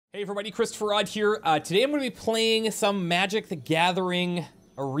Hey everybody, christopherodd here. Today I'm going to be playing some Magic the Gathering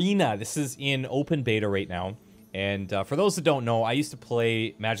Arena. This is in open beta right now. And for those that don't know, I used to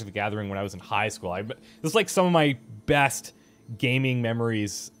play Magic the Gathering when I was in high school. This is like some of my best gaming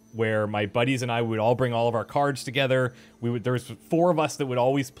memories where my buddies and I would all bring all of our cards together. There was 4 of us that would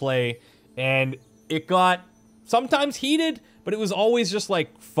always play. And it got sometimes heated, but it was always just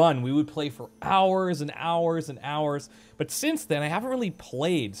like fun. We would play for hours and hours and hours. But since then, I haven't really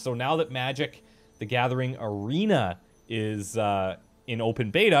played. So now that Magic the Gathering Arena is in open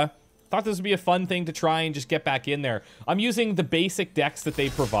beta, I thought this would be a fun thing to try and just get back in there. I'm using the basic decks that they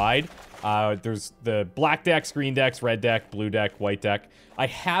provide. There's the black decks, green decks, red deck, blue deck, white deck. I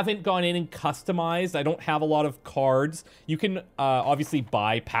haven't gone in and customized. I don't have a lot of cards. You can obviously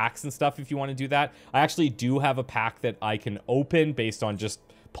buy packs and stuff if you want to do that. I actually do have a pack that I can open based on just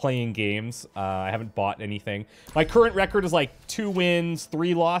playing games. I haven't bought anything. My current record is like 2 wins,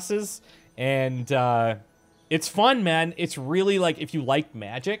 3 losses, and it's fun, man. It's really like, if you like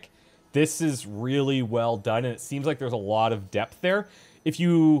Magic, this is really well done, and it seems like there's a lot of depth there.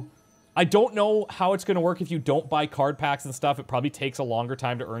 I don't know how it's going to work if you don't buy card packs and stuff. It probably takes a longer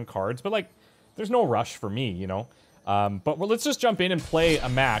time to earn cards, but like, there's no rush for me, you know? But let's just jump in and play a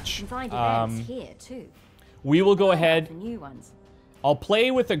match. You can find events here too. We will go ahead. The new ones. I'll play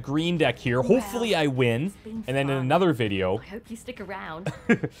with a green deck here. Hopefully I win. And then in another video, I hope you stick around.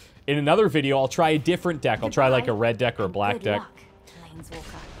 in another video, I'll try a different deck. I'll try like a red deck or a black deck.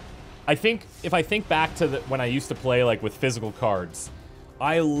 I think, if I think back to when I used to play like with physical cards,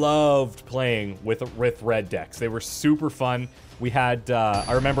 I loved playing with red decks. They were super fun. We had,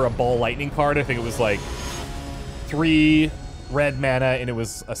 I remember a ball lightning card. I think it was like 3 red mana, and it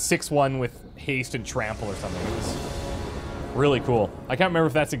was a 6/1 with haste and trample or something. It was really cool. I can't remember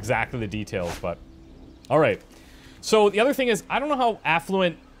if that's exactly the details, but all right. So the other thing is, I don't know how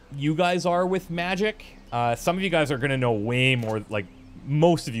affluent you guys are with Magic. Some of you guys are going to know way more, like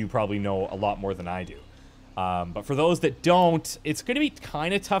most of you probably know a lot more than I do. But for those that don't, it's going to be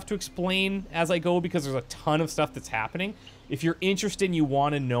kind of tough to explain as I go because there's a ton of stuff that's happening. If you're interested and you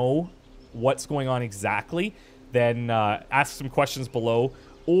want to know what's going on exactly, then ask some questions below.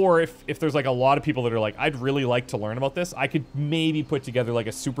 Or if there's like a lot of people that are like, I'd really like to learn about this, I could maybe put together like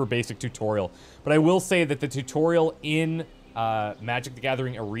a super basic tutorial. But I will say that the tutorial in Magic the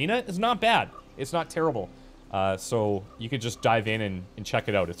Gathering Arena is not bad. It's not terrible. So you could just dive in and check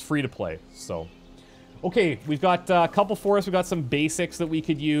it out. It's free to play. So, okay, we've got a couple for us. We've got some basics that we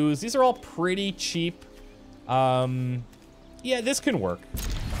could use. These are all pretty cheap. Yeah, this can work.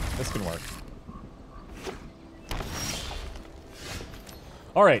 This can work.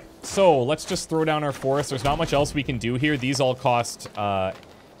 All right, so let's just throw down our forest. There's not much else we can do here. These all cost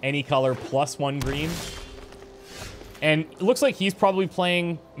any color plus 1 green. And it looks like he's probably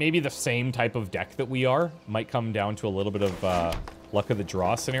playing maybe the same type of deck that we are. Might come down to a little bit of luck of the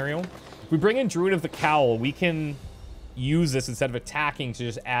draw scenario. If we bring in Druid of the Cowl, we can use this instead of attacking to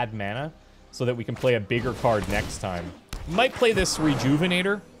just add mana so that we can play a bigger card next time. Might play this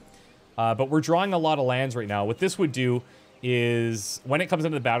Rejuvenator, but we're drawing a lot of lands right now. What this would do is when it comes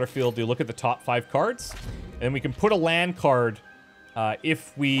into the battlefield, you look at the top 5 cards, and we can put a land card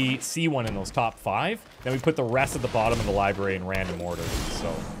if we see one in those top 5. Then we put the rest at the bottom of the library in random order. So,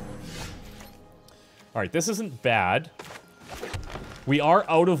 all right, this isn't bad. We are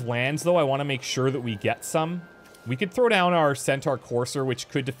out of lands, though. I want to make sure that we get some. We could throw down our Centaur Courser, which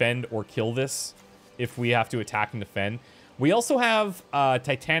could defend or kill this if we have to attack and defend. We also have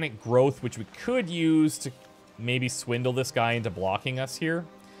Titanic Growth, which we could use to maybe swindle this guy into blocking us here.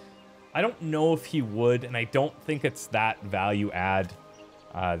 I don't know if he would, and I don't think it's that value add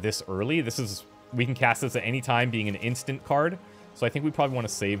this early. We can cast this at any time, being an instant card. So I think we probably want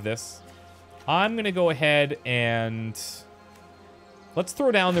to save this. I'm going to go ahead and let's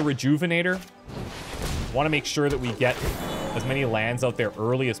throw down the Rejuvenator. Want to make sure that we get as many lands out there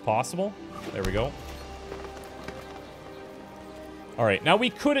early as possible. There we go. All right, now we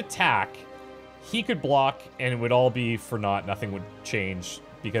could attack. He could block, and it would all be for naught. Nothing would change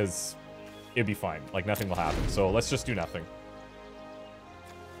because it'd be fine. Like, nothing will happen. So let's just do nothing.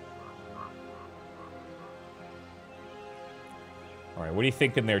 All right, what are you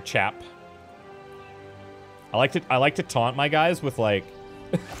thinking there, chap? I like to taunt my guys with, like,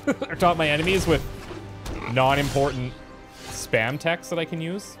 or taunt my enemies with non-important spam text that I can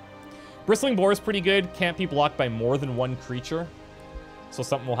use. Bristling Boar is pretty good. Can't be blocked by more than 1 creature. So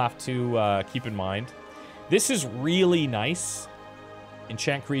something we'll have to keep in mind. This is really nice.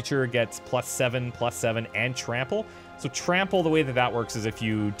 Enchant creature gets +7/+7 and trample. So trample, the way that that works is if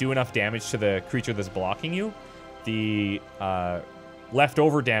you do enough damage to the creature that's blocking you, the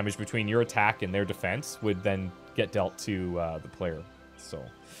leftover damage between your attack and their defense would then get dealt to the player. So,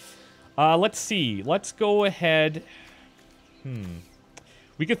 let's see. Let's go ahead.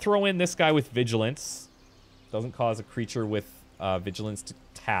 We could throw in this guy with Vigilance. Doesn't cause a creature with Vigilance to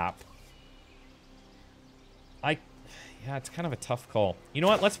tap. Yeah, it's kind of a tough call. You know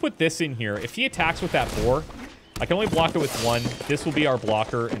what? Let's put this in here. If he attacks with that boar, I can only block it with one. This will be our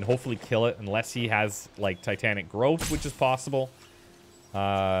blocker and hopefully kill it unless he has, like, Titanic Growth, which is possible.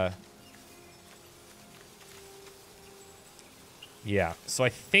 Yeah, so I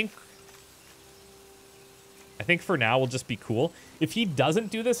think for now we'll just be cool. If he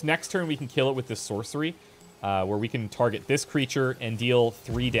doesn't do this, next turn we can kill it with this sorcery, where we can target this creature and deal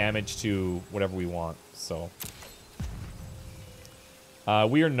 3 damage to whatever we want. So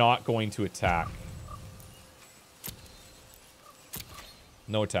we are not going to attack.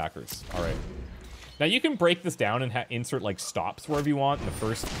 No attackers. All right. Now you can break this down and insert like stops wherever you want in the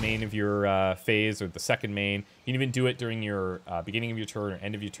first main of your phase or the second main. You can even do it during your beginning of your turn or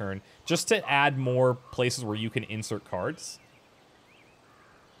end of your turn, just to add more places where you can insert cards.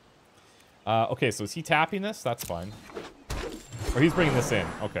 Okay, so is he tapping this? That's fine. Or he's bringing this in.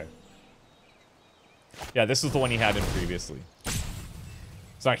 Okay. Yeah, this is the one he had in previously.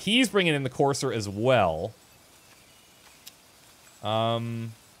 So now he's bringing in the Courser as well. I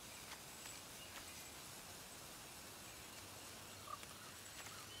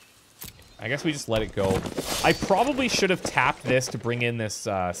guess we just let it go. I probably should have tapped this to bring in this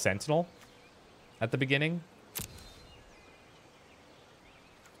Sentinel at the beginning.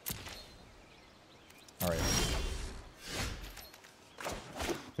 All right.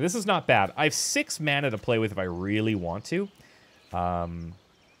 This is not bad. I have 6 mana to play with if I really want to.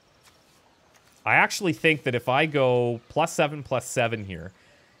 I actually think that if I go +7/+7 here,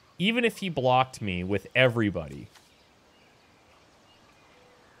 even if he blocked me with everybody,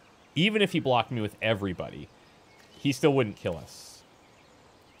 he still wouldn't kill us.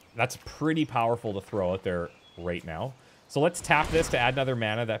 That's pretty powerful to throw out there right now. So let's tap this to add another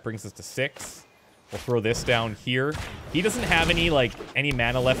mana. That brings us to 6. We'll throw this down here. He doesn't have any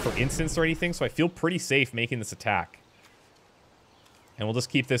mana left for instants or anything, so I feel pretty safe making this attack. And we'll just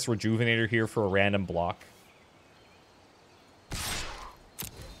keep this Rejuvenator here for a random block.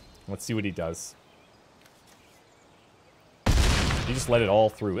 Let's see what he does. He just let it all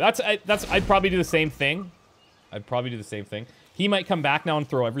through. I'd probably do the same thing. He might come back now and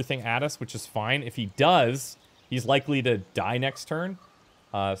throw everything at us, which is fine. If he does, he's likely to die next turn.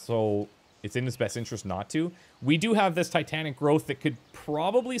 So it's in his best interest not to. We do have this Titanic Growth that could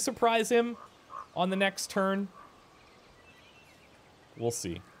probably surprise him on the next turn. We'll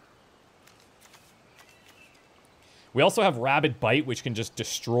see. We also have Rabid Bite, which can just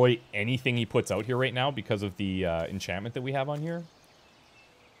destroy anything he puts out here right now because of the enchantment that we have on here.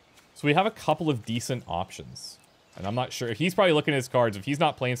 So we have a couple of decent options. And I'm not sure. If he's probably looking at his cards. If he's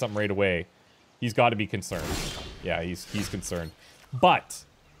not playing something right away, he's got to be concerned. Yeah, he's concerned. But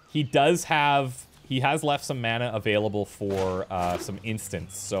he does have... He has left some mana available for some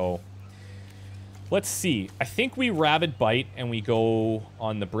instants. So let's see. I think we Rabid Bite and we go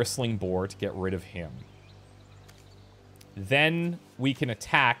on the Bristling Boar to get rid of him. Then we can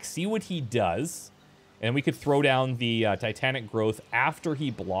attack, see what he does, and we could throw down the Titanic Growth after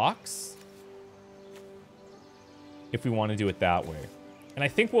he blocks, if we want to do it that way. And I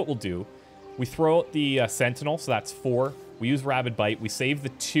think what we'll do, we throw out the Sentinel, so that's 4. We use Rabid Bite. We save the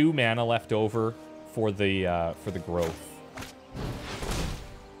 2 mana left over for the Growth.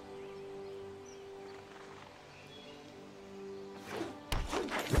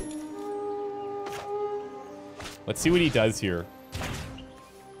 Let's see what he does here.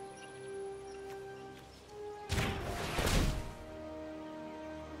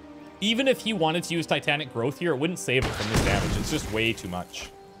 Even if he wanted to use Titanic Growth here, it wouldn't save it from this damage. It's just way too much.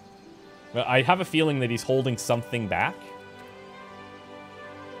 But I have a feeling that he's holding something back.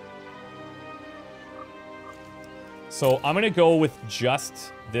 So I'm going to go with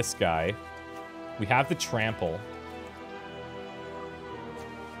just this guy. We have the Trample.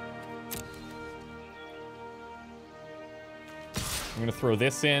 I'm going to throw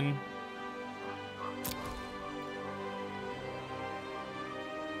this in.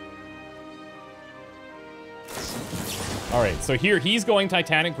 All right, so here he's going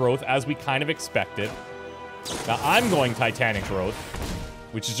Titanic Growth as we kind of expected. Now I'm going Titanic Growth,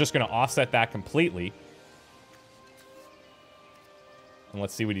 which is just going to offset that completely. And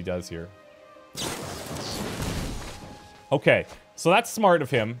let's see what he does here. Okay, so that's smart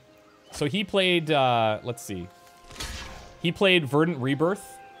of him. So he played, let's see. He played Verdant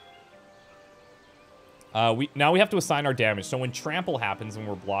Rebirth. Now we have to assign our damage. So when trample happens and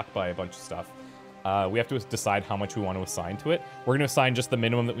we're blocked by a bunch of stuff, we have to decide how much we want to assign to it. We're going to assign just the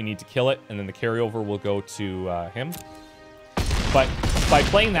minimum that we need to kill it, and then the carryover will go to him. But by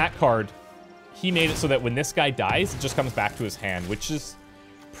playing that card, he made it so that when this guy dies, it just comes back to his hand, which is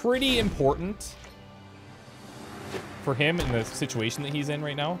pretty important for him in the situation that he's in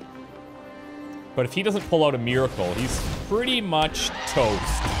right now. But if he doesn't pull out a miracle, he's pretty much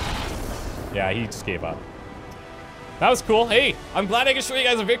toast. Yeah, he just gave up. That was cool. Hey, I'm glad I could show you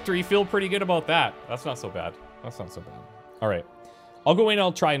guys a victory. Feel pretty good about that. That's not so bad. That's not so bad. All right. I'll go in and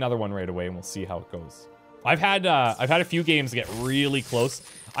I'll try another one right away and we'll see how it goes. I've had a few games get really close.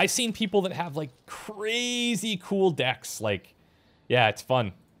 I've seen people that have like crazy cool decks. Like, yeah, it's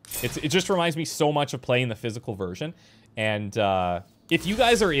fun. It just reminds me so much of playing the physical version. And if you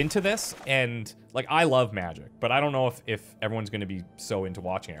guys are into this, and like I love Magic, but I don't know if everyone's going to be so into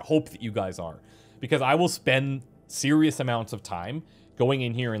watching it. I hope that you guys are, because I will spend serious amounts of time going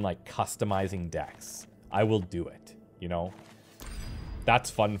in here and like customizing decks. I will do it, you know? That's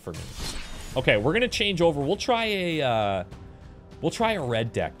fun for me. Okay, we're gonna change over. We'll try a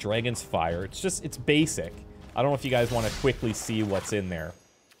red deck, Dragon's Fire. It's basic. I don't know if you guys want to quickly see what's in there,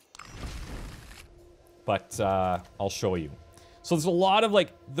 but I'll show you. So there's a lot of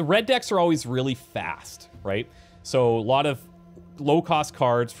like, the red decks are always really fast, right? So a lot of low cost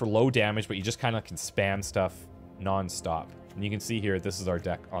cards for low damage, but you just kind of can spam stuff non-stop. And you can see here, this is our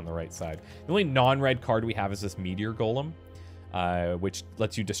deck on the right side. The only non-red card we have is this Meteor Golem, which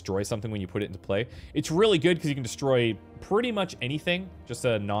lets you destroy something when you put it into play. It's really good because you can destroy pretty much anything, just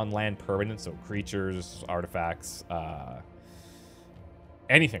a non-land permanent, so creatures, artifacts,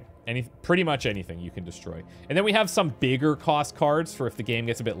 anything. Pretty much anything you can destroy. And then we have some bigger cost cards for if the game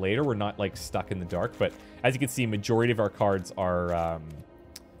gets a bit later, we're not like stuck in the dark. But as you can see, majority of our cards are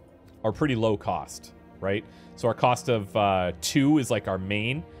pretty low cost, right? So our cost of 2 is like our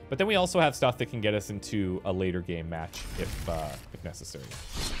main. But then we also have stuff that can get us into a later game match if necessary.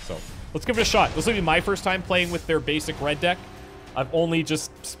 So let's give it a shot. This will be my first time playing with their basic red deck. I've only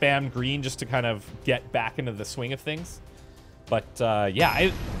just spammed green just to kind of get back into the swing of things. But yeah,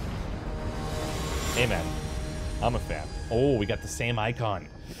 hey man, I'm a fan. Oh, we got the same icon.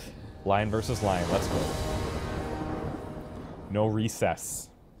 Lion versus lion. Let's go. No recess.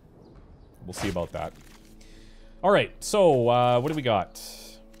 We'll see about that. All right, so what do we got?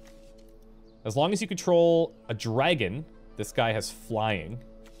 As long as you control a dragon, this guy has flying.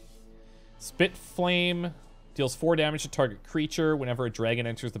 Spit Flame deals 4 damage to target creature. Whenever a dragon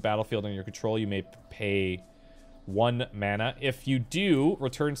enters the battlefield under your control, you may pay 1 mana. If you do,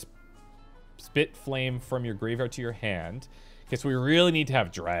 return Spit Flame from your graveyard to your hand. Okay, so we really need to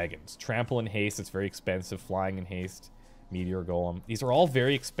have dragons. Trample and Haste, it's very expensive. Flying and Haste. Meteor Golem. These are all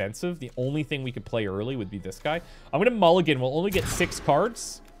very expensive. The only thing we could play early would be this guy. I'm going to mulligan. We'll only get 6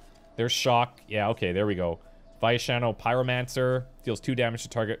 cards. There's Shock. Yeah, okay, there we go. Viashano Pyromancer deals 2 damage to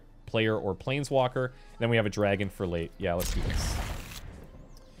target player or planeswalker. And then we have a dragon for late. Yeah, let's do this.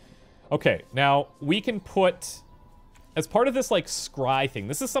 Okay, now we can put, as part of this like scry thing,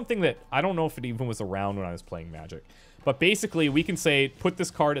 this is something that I don't know if it even was around when I was playing Magic. But basically we can say put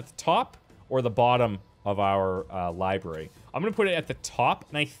this card at the top or the bottom of our library. I'm going to put it at the top.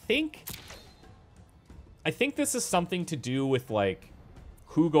 And I think this is something to do with like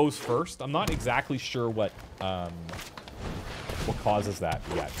who goes first. I'm not exactly sure what causes that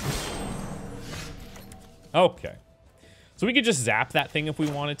yet. Okay. So we could just zap that thing if we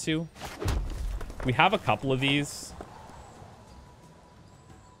wanted to. We have a couple of these.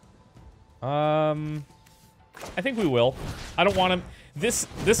 I think we will. I don't want to... This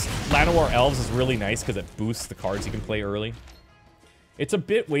Llanowar Elves is really nice because it boosts the cards you can play early. It's a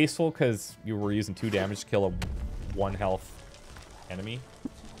bit wasteful because you were using 2 damage to kill a 1 health enemy.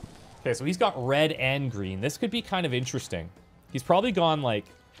 Okay, so he's got red and green. This could be kind of interesting. He's probably gone like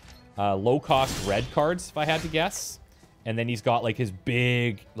low-cost red cards, if I had to guess. And then he's got like his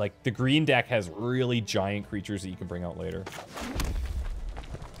big, like the green deck has really giant creatures that you can bring out later.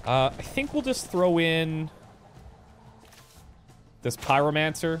 I think we'll just throw in this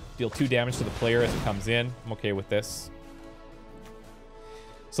Pyromancer. Deal 2 damage to the player as it comes in. I'm okay with this.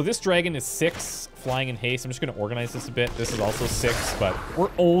 So this dragon is 6, flying in haste. I'm just going to organize this a bit. This is also 6, but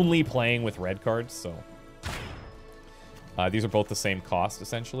we're only playing with red cards, so... these are both the same cost,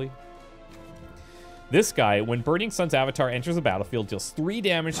 essentially. This guy, when Burning Sun's avatar enters the battlefield, deals 3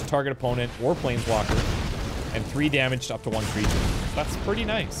 damage to target opponent or planeswalker, and 3 damage to up to 1 creature. That's pretty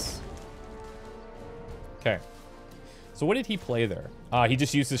nice. Okay. So what did he play there? He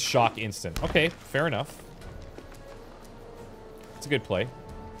just used his Shock instant. Okay, fair enough. It's a good play.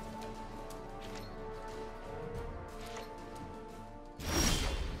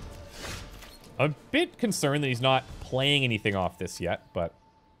 I'm a bit concerned that he's not playing anything off this yet, but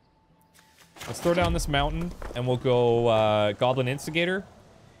let's throw down this mountain, and we'll go Goblin Instigator,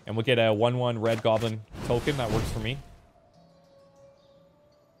 and we'll get a 1/1 red Goblin token. That works for me.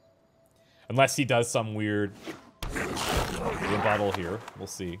 Unless he does some weird rebuttal here. We'll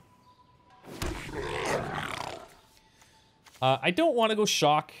see. I don't want to go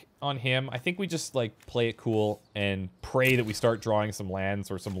Shock on him. I think we just, like, play it cool and pray that we start drawing some lands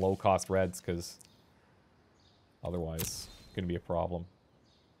or some low-cost reds, because otherwise it's going to be a problem.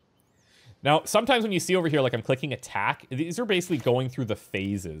 Now, sometimes when you see over here, like, I'm clicking attack, these are basically going through the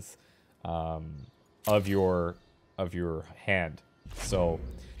phases of your hand. So,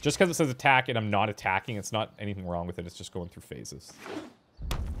 just because it says attack and I'm not attacking, it's not anything wrong with it. It's just going through phases.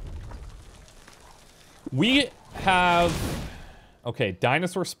 We have... Okay,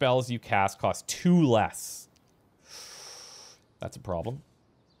 dinosaur spells you cast cost 2 less. That's a problem.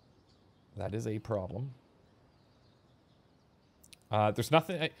 That is a problem. There's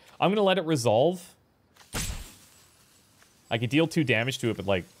nothing... I'm going to let it resolve. I could deal 2 damage to it, but,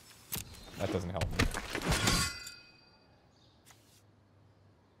 like, that doesn't help me.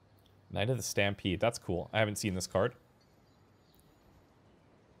 Knight of the Stampede. That's cool. I haven't seen this card.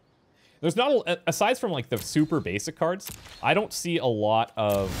 There's not... aside from, like, the super basic cards, I don't see a lot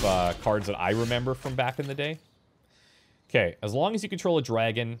of cards that I remember from back in the day. Okay, as long as you control a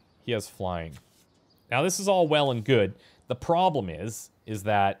dragon, he has flying. Now, this is all well and good. The problem is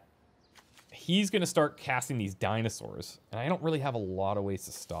that he's going to start casting these dinosaurs, and I don't really have a lot of ways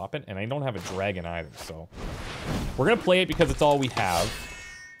to stop it, and I don't have a dragon either, so... We're going to play it because it's all we have.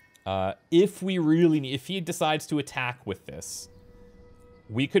 If we really need... If he decides to attack with this,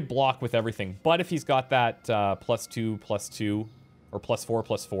 we could block with everything. But if he's got that +2/+2, or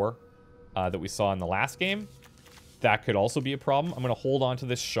 +4/+4 that we saw in the last game, that could also be a problem. I'm going to hold on to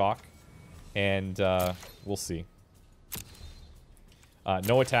this Shock, and we'll see.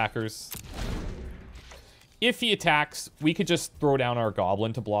 No attackers. If he attacks, we could just throw down our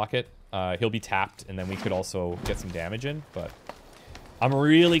Goblin to block it. He'll be tapped, and then we could also get some damage in, but I'm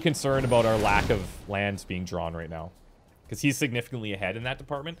really concerned about our lack of lands being drawn right now, because he's significantly ahead in that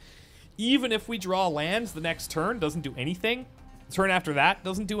department. Even if we draw lands, the next turn doesn't do anything. The turn after that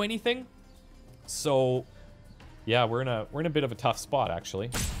doesn't do anything. So, yeah, we're in a bit of a tough spot, actually.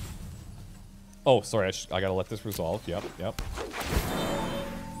 Oh, sorry, I gotta let this resolve. Yep.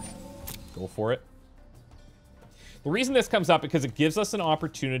 Go for it. The reason this comes up because it gives us an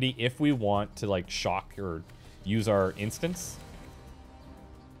opportunity if we want to, like, shock or use our instance.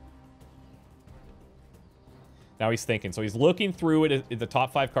 Now he's thinking. So he's looking through it at the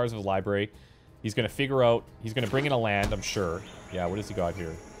top 5 cards of his library. He's going to figure out... He's going to bring in a land, I'm sure. Yeah, what has he got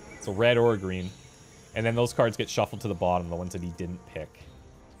here? It's a red or a green. And then those cards get shuffled to the bottom, the ones that he didn't pick.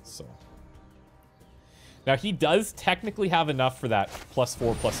 So... Now, he does technically have enough for that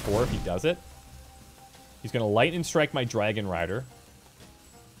 +4/+4 if he does it. He's going to lightning strike my Dragon Rider.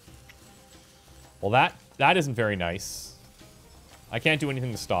 Well, that isn't very nice. I can't do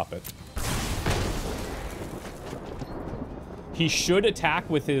anything to stop it. He should attack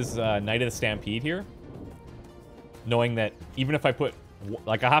with his Knight of the Stampede here. Knowing that even if I put...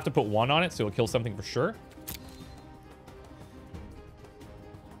 Like, I have to put 1 on it, so it'll kill something for sure.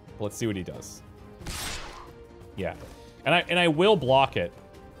 Let's see what he does. Yeah. And I will block it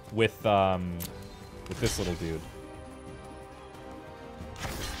with this little dude.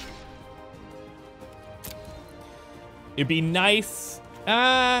 It'd be nice. You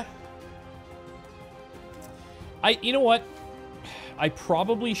know what? I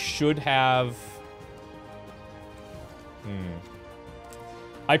probably should have...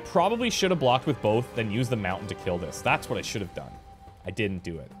 I probably should have blocked with both, then used the mountain to kill this. That's what I should have done. I didn't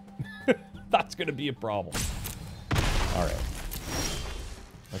do it. That's going to be a problem. Alright.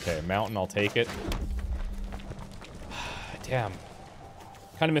 Okay, mountain, I'll take it. Damn.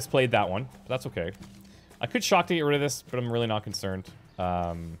 Kind of misplayed that one, but that's okay. I could shock to get rid of this, but I'm really not concerned.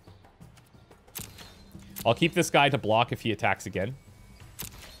 I'll keep this guy to block if he attacks again.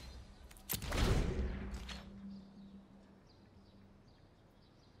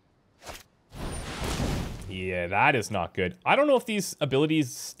 Yeah, that is not good. I don't know if these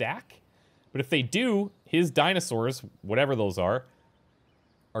abilities stack, but if they do, his dinosaurs, whatever those are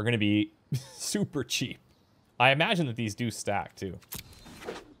going to be super cheap. I imagine that these do stack, too.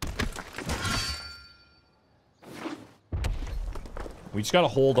 We just gotta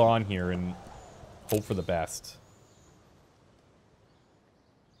hold on here and hope for the best.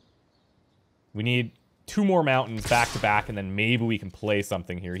 We need 2 more mountains back to back, and then maybe we can play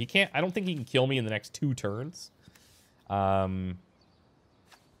something here. He can't... I don't think he can kill me in the next 2 turns. Now,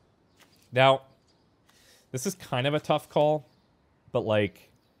 This is kind of a tough call, but, like,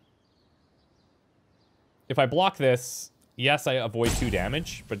 if I block this, yes, I avoid 2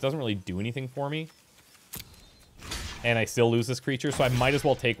 damage, but it doesn't really do anything for me. And I still lose this creature, so I might as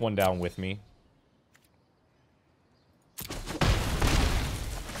well take one down with me.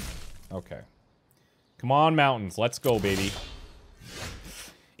 Okay. Come on, mountains. Let's go, baby.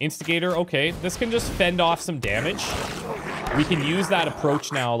 Instigator, okay. This can just fend off some damage. We can use that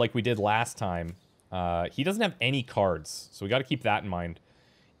approach now like we did last time. He doesn't have any cards, so we got to keep that in mind.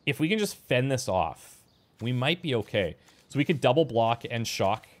 If we can just fend this off, we might be okay. So we could double block and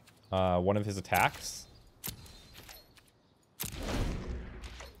shock one of his attacks.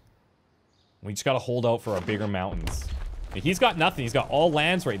 We just got to hold out for our bigger mountains. He's got nothing. He's got all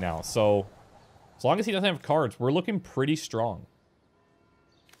lands right now, so as long as he doesn't have cards, we're looking pretty strong.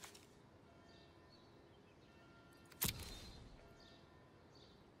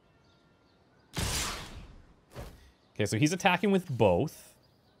 Okay, so he's attacking with both.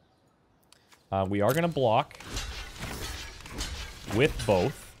 We are going to block with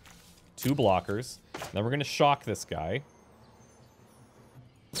both. 2 blockers. Then we're going to shock this guy.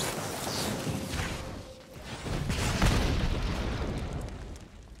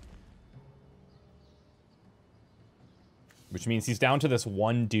 Which means he's down to this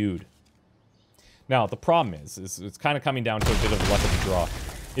one dude. Now, the problem is it's kind of coming down to a bit of luck of the draw.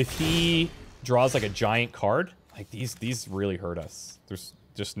 If he draws like a giant card, like these really hurt us. There's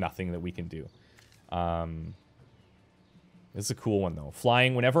just nothing that we can do. This is a cool one, though.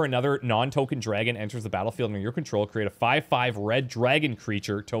 Flying, whenever another non-token dragon enters the battlefield under your control, create a 5/5 red dragon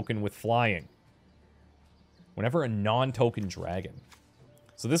creature token with flying. Whenever a non-token dragon.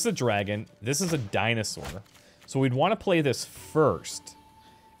 So this is a dragon. This is a dinosaur. So we'd want to play this first.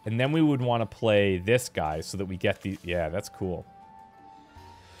 And then we would want to play this guy so that we get the... Yeah, that's cool.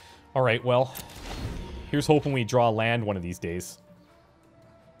 All right, well... Here's hoping we draw land one of these days.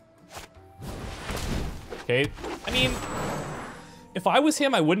 Okay, I mean... If I was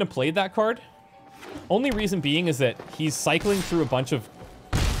him, I wouldn't have played that card. Only reason being is that he's cycling through a bunch of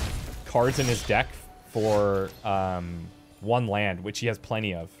cards in his deck for 1 land, which he has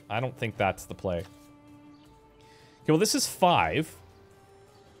plenty of. I don't think that's the play. Okay, well, this is 5.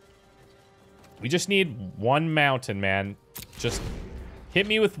 We just need 1 mountain, man. Just hit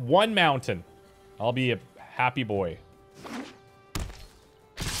me with 1 mountain. I'll be a happy boy.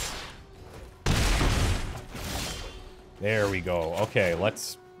 There we go. Okay,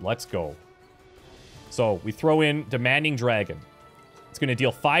 let's go. So, we throw in Demanding Dragon. It's going to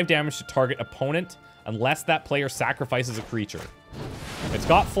deal 5 damage to target opponent unless that player sacrifices a creature. It's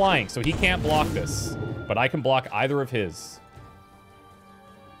got flying, so he can't block this. But I can block either of his.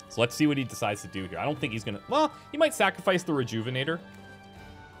 So let's see what he decides to do here. I don't think he's going to... Well, he might sacrifice the Rejuvenator.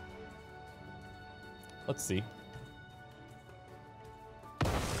 Let's see.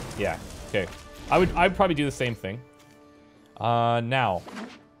 Yeah, okay. I'd probably do the same thing. Now.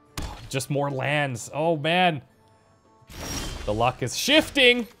 Just more lands. Oh, man. The luck is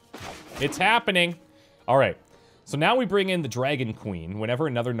shifting. It's happening. All right. So now we bring in the Dragon Queen. Whenever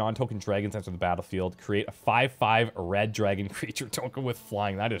another non-token dragons enter the battlefield, create a 5/5 red dragon creature token with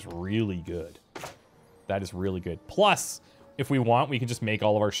flying. That is really good. That is really good. Plus, if we want, we can just make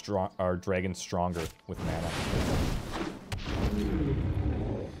all of our dragons stronger with mana.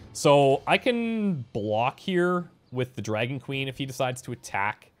 So I can block here with the Dragon Queen if he decides to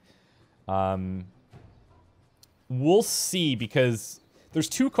attack. We'll see, because there's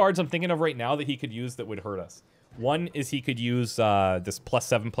 2 cards I'm thinking of right now that he could use that would hurt us. One is he could use this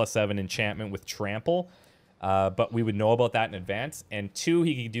 +7/+7 enchantment with trample, but we would know about that in advance. And 2,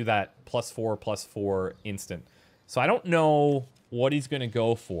 he could do that +4/+4 instant. So I don't know what he's going to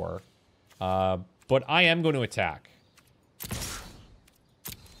go for, but I am going to attack.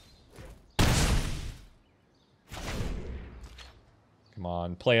 Come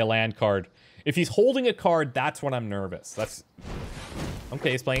on, play a land card. If he's holding a card, that's when I'm nervous. That's...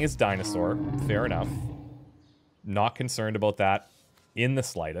 Okay, he's playing his dinosaur. Fair enough. Not concerned about that in the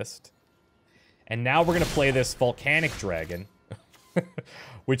slightest. And now we're going to play this volcanic dragon,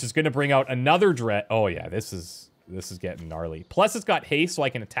 which is going to bring out another dread. Oh yeah, this is getting gnarly. Plus it's got haste, so I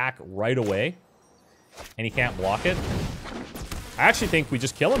can attack right away. And he can't block it. I actually think we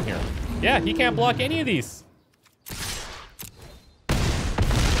just kill him here. Yeah, he can't block any of these.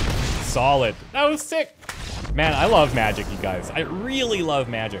 Solid. That was sick. Man, I love Magic, you guys. I really love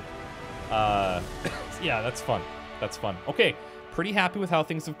Magic. Yeah, that's fun. That's fun. Okay, pretty happy with how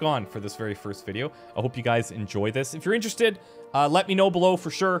things have gone for this very first video. I hope you guys enjoy this. If you're interested, let me know below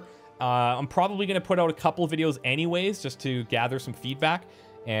for sure. I'm probably going to put out a couple of videos anyways, just to gather some feedback.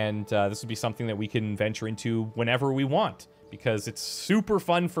 And this would be something that we can venture into whenever we want, because it's super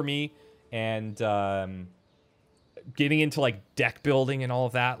fun for me. And getting into like deck building and all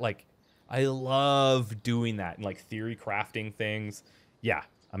of that, like I love doing that, and like theory crafting things. Yeah,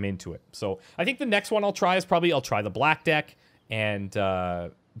 I'm into it. So I think the next one I'll try is probably I'll try the black deck, and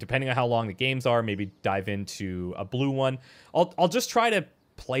depending on how long the games are, maybe dive into a blue one. I'll just try to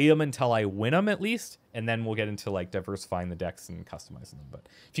play them until I win them at least, and then we'll get into like diversifying the decks and customizing them. But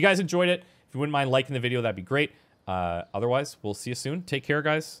if you guys enjoyed it, if you wouldn't mind liking the video, that'd be great. Otherwise, we'll see you soon. Take care,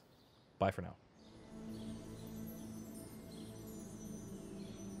 guys. Bye for now.